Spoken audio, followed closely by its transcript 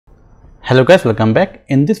Hello guys, welcome back.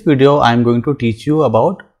 In this video I am going to teach you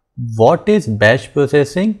about what is batch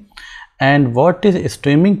processing and what is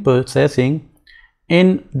streaming processing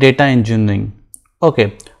in data engineering.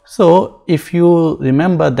 Okay, so if you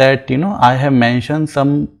remember that I have mentioned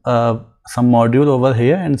some module over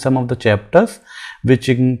here and some of the chapters which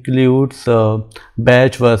includes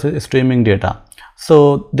batch versus streaming data.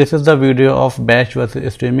 So this is the video of batch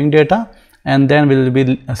versus streaming data, and then we will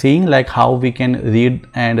be seeing like how we can read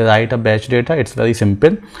and write a batch data. It's very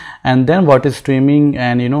simple. And then what is streaming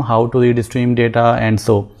and how to read stream data, and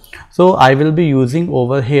so I will be using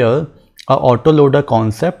over here a autoloader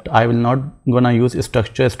concept. I will not gonna use a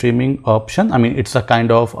structure streaming option. I mean, it's a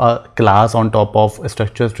kind of a class on top of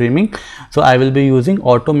structure streaming. So I will be using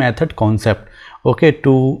auto method concept, okay,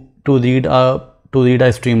 to read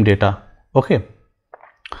a stream data. Okay,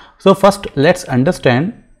 so first let's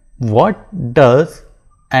understand what does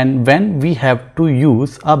and when we have to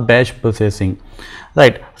use a batch processing,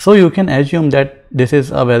 right? So you can assume that this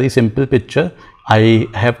is a very simple picture. I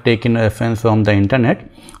have taken a reference from the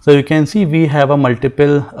internet. So you can see we have a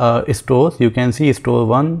multiple stores. You can see store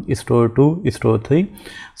 1, store 2, store 3.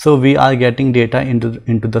 So we are getting data into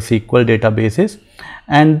the SQL databases,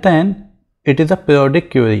 and then it is a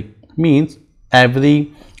periodic query, means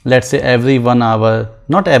let's say every 1 hour,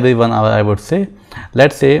 not every 1 hour, I would say,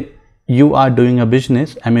 let's say you are doing a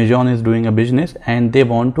business, Amazon is doing a business, and they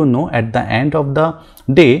want to know at the end of the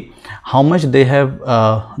day how much they have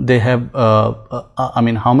how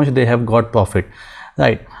much they have got profit,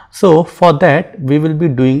 right? So for that we will be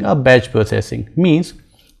doing a batch processing, means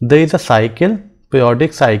there is a cycle,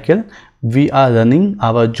 periodic cycle, we are running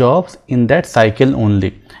our jobs in that cycle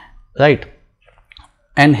only, right?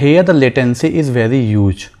 And here the latency is very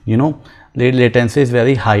huge, latency is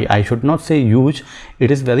very high. I should not say huge,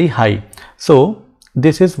 it is very high. So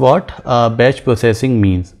this is what batch processing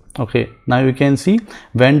means. Okay, now you can see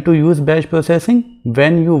when to use batch processing.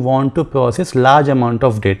 When you want to process large amount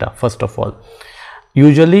of data, first of all,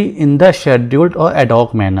 usually in the scheduled or ad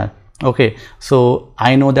hoc manner. Okay, so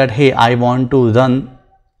I know that, hey, I want to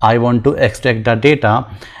extract the data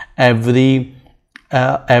every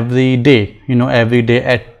day, every day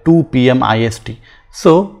at 2 p.m. IST.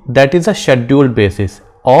 So that is a scheduled basis.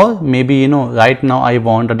 Or maybe right now I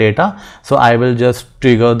want the data, so I will just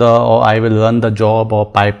trigger or I will run the job or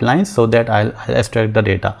pipelines so that I'll extract the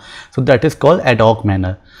data. So that is called ad hoc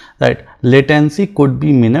manner, right? Latency could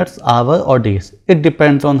be minutes, hours, or days. It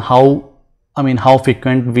depends on how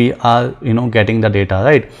frequent we are getting the data,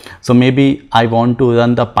 right? So maybe I want to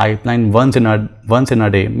run the pipeline once in a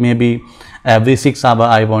day, maybe every 6 hours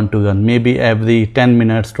I want to run, maybe every 10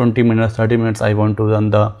 minutes, 20 minutes, 30 minutes I want to run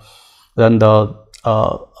the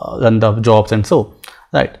jobs, and so,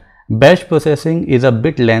 right? Batch processing is a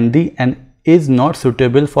bit lengthy and is not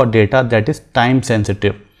suitable for data that is time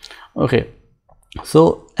sensitive. Okay,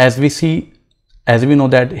 so as we know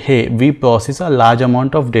that, hey, we process a large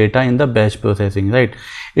amount of data in the batch processing, right?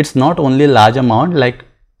 It's not only large amount, like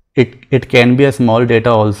it can be a small data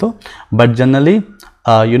also, but generally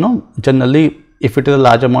if it is a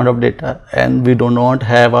large amount of data and we do not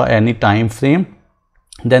have any time frame,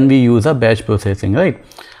 then we use a batch processing, right?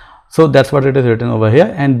 So that's what it is written over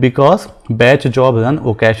here. And because batch job run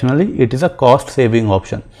occasionally, it is a cost saving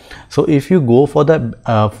option. So if you go for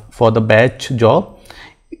the batch job,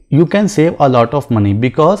 you can save a lot of money,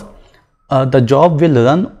 because the job will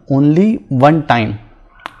run only one time,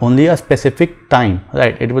 only a specific time,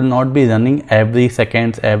 right? It will not be running every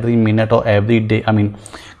seconds, every minute, or every day,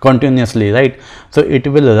 continuously, right? So it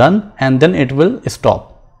will run and then it will stop,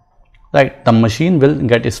 right? The machine will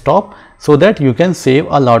get stopped, so that you can save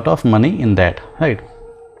a lot of money in that, right?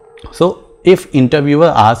 So if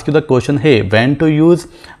interviewer asks you the question, hey, when to use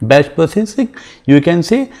batch processing, you can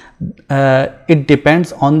say it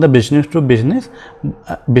depends on the business to business,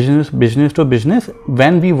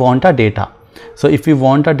 when we want a data. So if we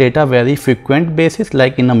want a data very frequent basis,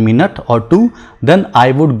 like in a minute or two, then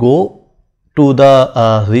I would go to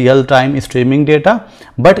the real-time streaming data.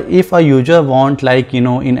 But if a user want like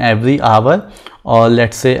in every hour, or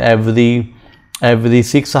let's say every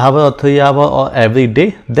 6 hours or 3 hours or every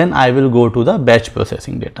day, then I will go to the batch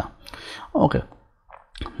processing data. Okay,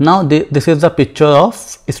 now this is the picture of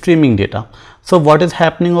streaming data. So what is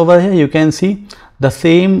happening over here? You can see the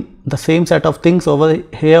same set of things over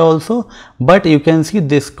here also, but you can see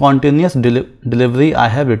this continuous delivery I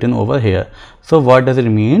have written over here. So what does it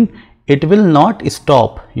mean? It will not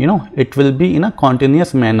stop, it will be in a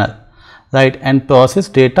continuous manner, right? And process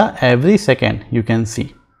data every second, you can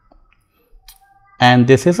see. And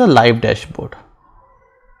this is a live dashboard.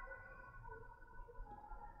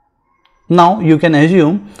 Now you can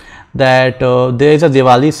assume that there is a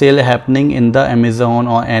Diwali sale happening in the Amazon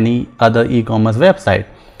or any other e-commerce website.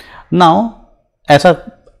 Now as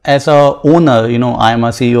a owner, you know, I am a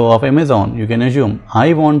CEO of Amazon, you can assume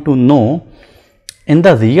I want to know in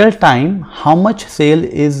the real time how much sale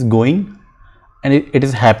is going and it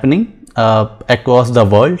is happening across the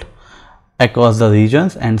world, across the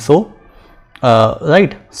regions, and so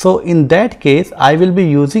right. So in that case I will be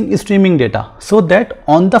using streaming data, so that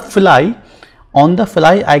on the fly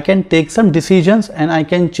I can take some decisions and I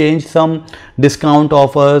can change some discount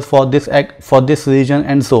offers for this region.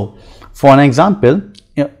 And so for an example,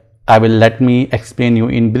 let me explain you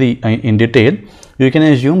in detail. You can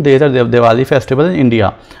assume there is a Diwali festival in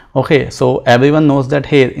India. Okay, so everyone knows that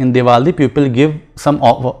here in Diwali people give some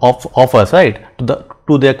offers, right,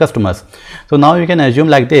 to their customers. So now you can assume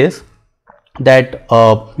like this, that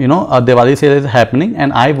you know, a Diwali sale is happening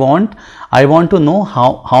and I want to know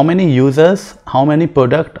how many users, how many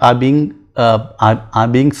products are being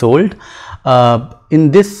sold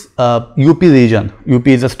in this UP region. UP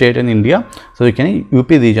is a state in India, so you can UP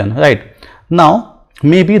region, right? Now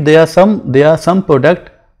maybe there are some product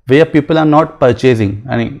where people are not purchasing.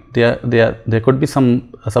 I mean, there could be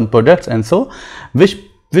some products, and so which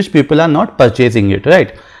people are not purchasing it,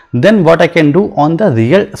 right? Then what I can do on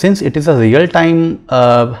the since it is a real time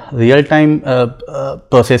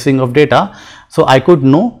processing of data, so I could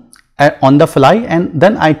know on the fly, and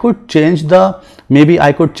then I could change maybe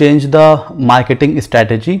I could change the marketing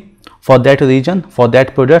strategy for that region, for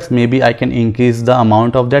that product. Maybe I can increase the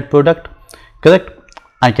amount of that product, correct?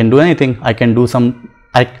 I can do anything. I can do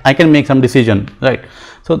I can make some decision, right?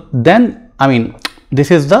 So then, I mean,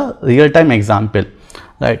 this is the real time example,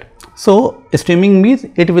 right? So streaming means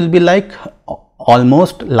it will be like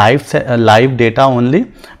almost live data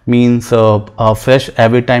only, means fresh,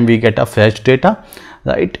 every time we get a fresh data,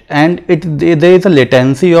 right? And there is a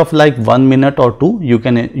latency of like 1 minute or 2, you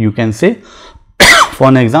can say. For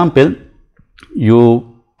an example,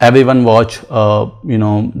 everyone watch you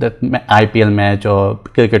know, that IPL match or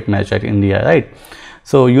cricket match at India, right?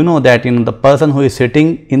 So you know that, you know, the person who is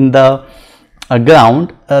sitting in the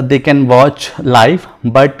ground, they can watch live,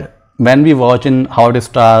 but when we watch in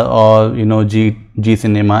Hotstar or, you know, G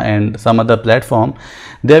Cinema and some other platform,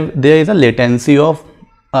 there is a latency of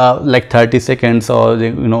like 30 seconds or,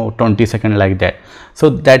 you know, 20 seconds, like that. So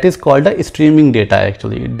that is called a streaming data.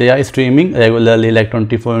 Actually they are streaming regularly, like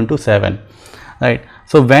 24/7, right?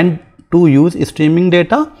 So when to use streaming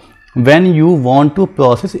data, when you want to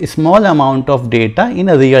process a small amount of data in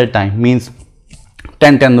a real time, means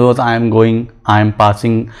 10 rows I am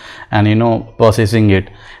passing and, you know, processing it.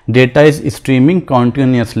 Data is streaming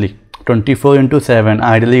continuously 24/7.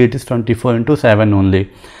 Ideally it is 24/7 only.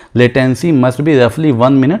 Latency must be roughly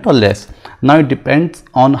 1 minute or less. Now it depends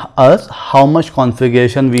on us how much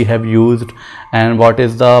configuration we have used and what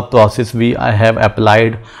is the process I have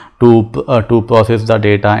applied to process the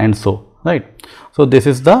data, and so, right? So this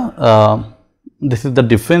is the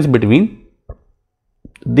difference between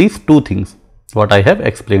these two things what I have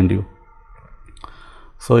explained you.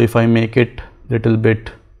 So if I make it little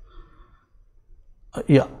bit,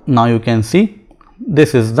 yeah, now you can see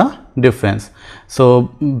this is the difference.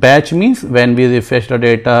 So batch means when we refresh the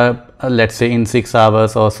data, let's say in 6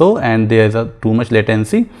 hours or so, and there is too much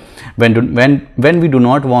latency. When we do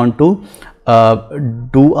not want to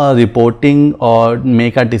do a reporting or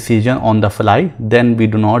make a decision on the fly, then we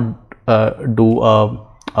do not do a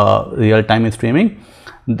real time streaming,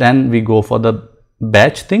 then we go for the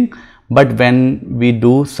batch thing. But when we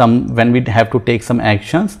have to take some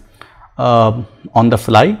actions on the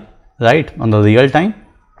fly, right, on the real time,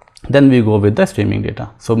 then we go with the streaming data.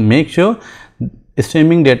 So make sure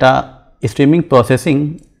streaming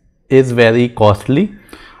processing is very costly,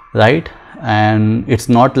 right? And it's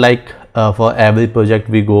not like for every project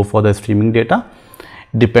we go for the streaming data.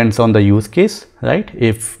 Depends on the use case, right?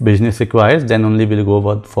 If business requires, then only we'll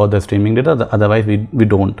go for the streaming data, otherwise we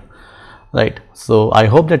don't, right? So I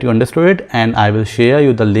hope that you understood it, and I will share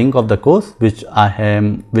you the link of the course which I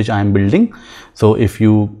am building. So if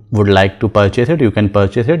you would like to purchase it, you can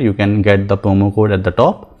purchase it. You can get the promo code at the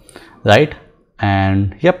top, right?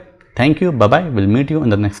 And yep, thank you, bye bye. We'll meet you in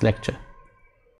the next lecture.